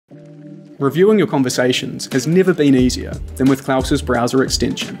Reviewing your conversations has never been easier than with Klaus's browser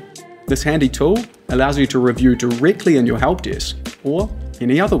extension. This handy tool allows you to review directly in your help desk or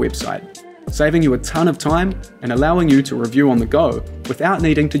any other website, saving you a ton of time and allowing you to review on the go without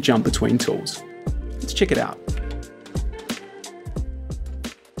needing to jump between tools. Let's check it out.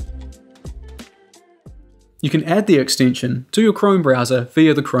 You can add the extension to your Chrome browser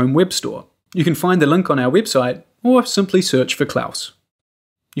via the Chrome Web Store. You can find the link on our website or simply search for Klaus.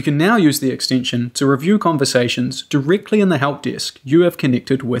 You can now use the extension to review conversations directly in the help desk you have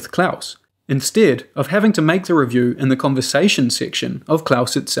connected with Klaus, instead of having to make the review in the conversation section of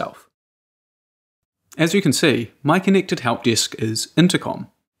Klaus itself. As you can see, my connected help desk is Intercom,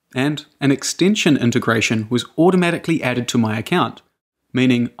 and an extension integration was automatically added to my account,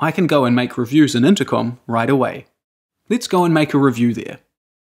 meaning I can go and make reviews in Intercom right away. Let's go and make a review there.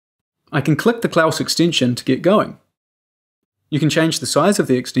 I can click the Klaus extension to get going. You can change the size of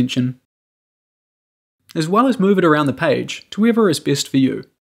the extension, as well as move it around the page to wherever is best for you.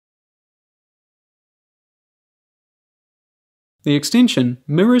 The extension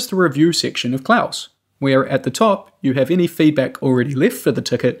mirrors the review section of Klaus, where at the top you have any feedback already left for the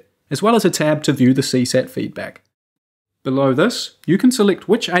ticket, as well as a tab to view the CSAT feedback. Below this, you can select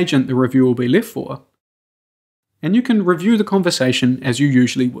which agent the review will be left for, and you can review the conversation as you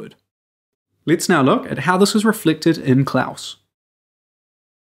usually would. Let's now look at how this is reflected in Klaus.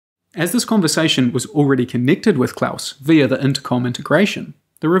 As this conversation was already connected with Klaus via the Intercom integration,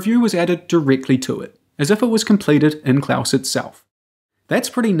 the review was added directly to it, as if it was completed in Klaus itself. That's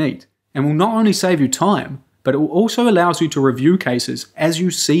pretty neat, and will not only save you time, but it will also allow you to review cases as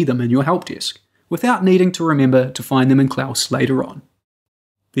you see them in your help desk, without needing to remember to find them in Klaus later on.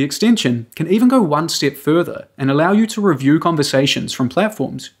 The extension can even go one step further and allow you to review conversations from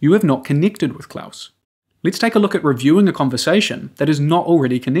platforms you have not connected with Klaus. Let's take a look at reviewing a conversation that is not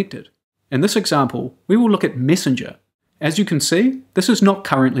already connected. In this example, we will look at Messenger. As you can see, this is not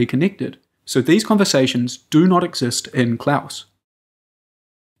currently connected, so these conversations do not exist in Klaus.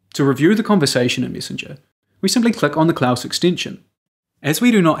 To review the conversation in Messenger, we simply click on the Klaus extension. As we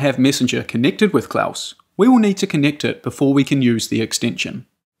do not have Messenger connected with Klaus, we will need to connect it before we can use the extension.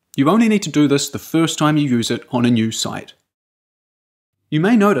 You only need to do this the first time you use it on a new site. You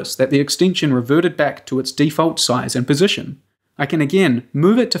may notice that the extension reverted back to its default size and position. I can again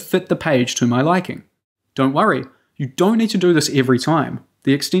move it to fit the page to my liking. Don't worry, you don't need to do this every time.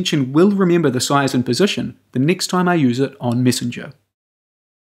 The extension will remember the size and position the next time I use it on Messenger.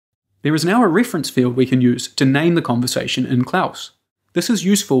 There is now a reference field we can use to name the conversation in Klaus. This is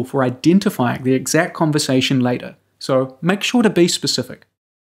useful for identifying the exact conversation later, so make sure to be specific.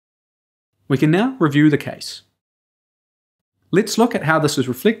 We can now review the case. Let's look at how this is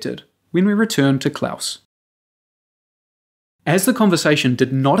reflected when we return to Klaus. As the conversation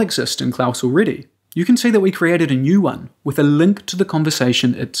did not exist in Klaus already, you can see that we created a new one with a link to the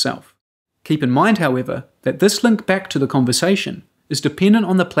conversation itself. Keep in mind, however, that this link back to the conversation is dependent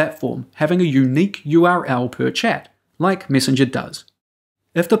on the platform having a unique URL per chat, like Messenger does.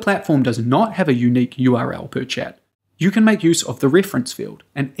 If the platform does not have a unique URL per chat, you can make use of the reference field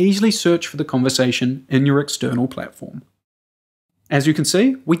and easily search for the conversation in your external platform. As you can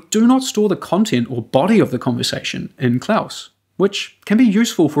see, we do not store the content or body of the conversation in Klaus, which can be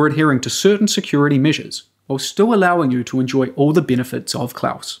useful for adhering to certain security measures, while still allowing you to enjoy all the benefits of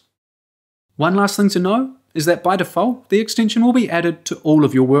Klaus. One last thing to know is that by default, the extension will be added to all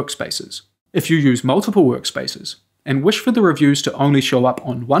of your workspaces. If you use multiple workspaces and wish for the reviews to only show up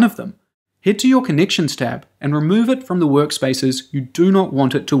on one of them, head to your Connections tab and remove it from the workspaces you do not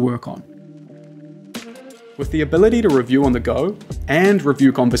want it to work on. With the ability to review on the go and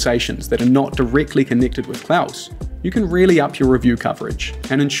review conversations that are not directly connected with Klaus, you can really up your review coverage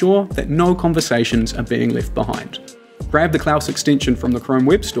and ensure that no conversations are being left behind. Grab the Klaus extension from the Chrome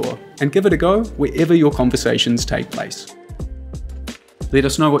Web Store and give it a go wherever your conversations take place. Let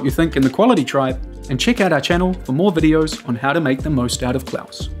us know what you think in the Quality Tribe, and check out our channel for more videos on how to make the most out of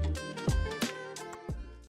Klaus.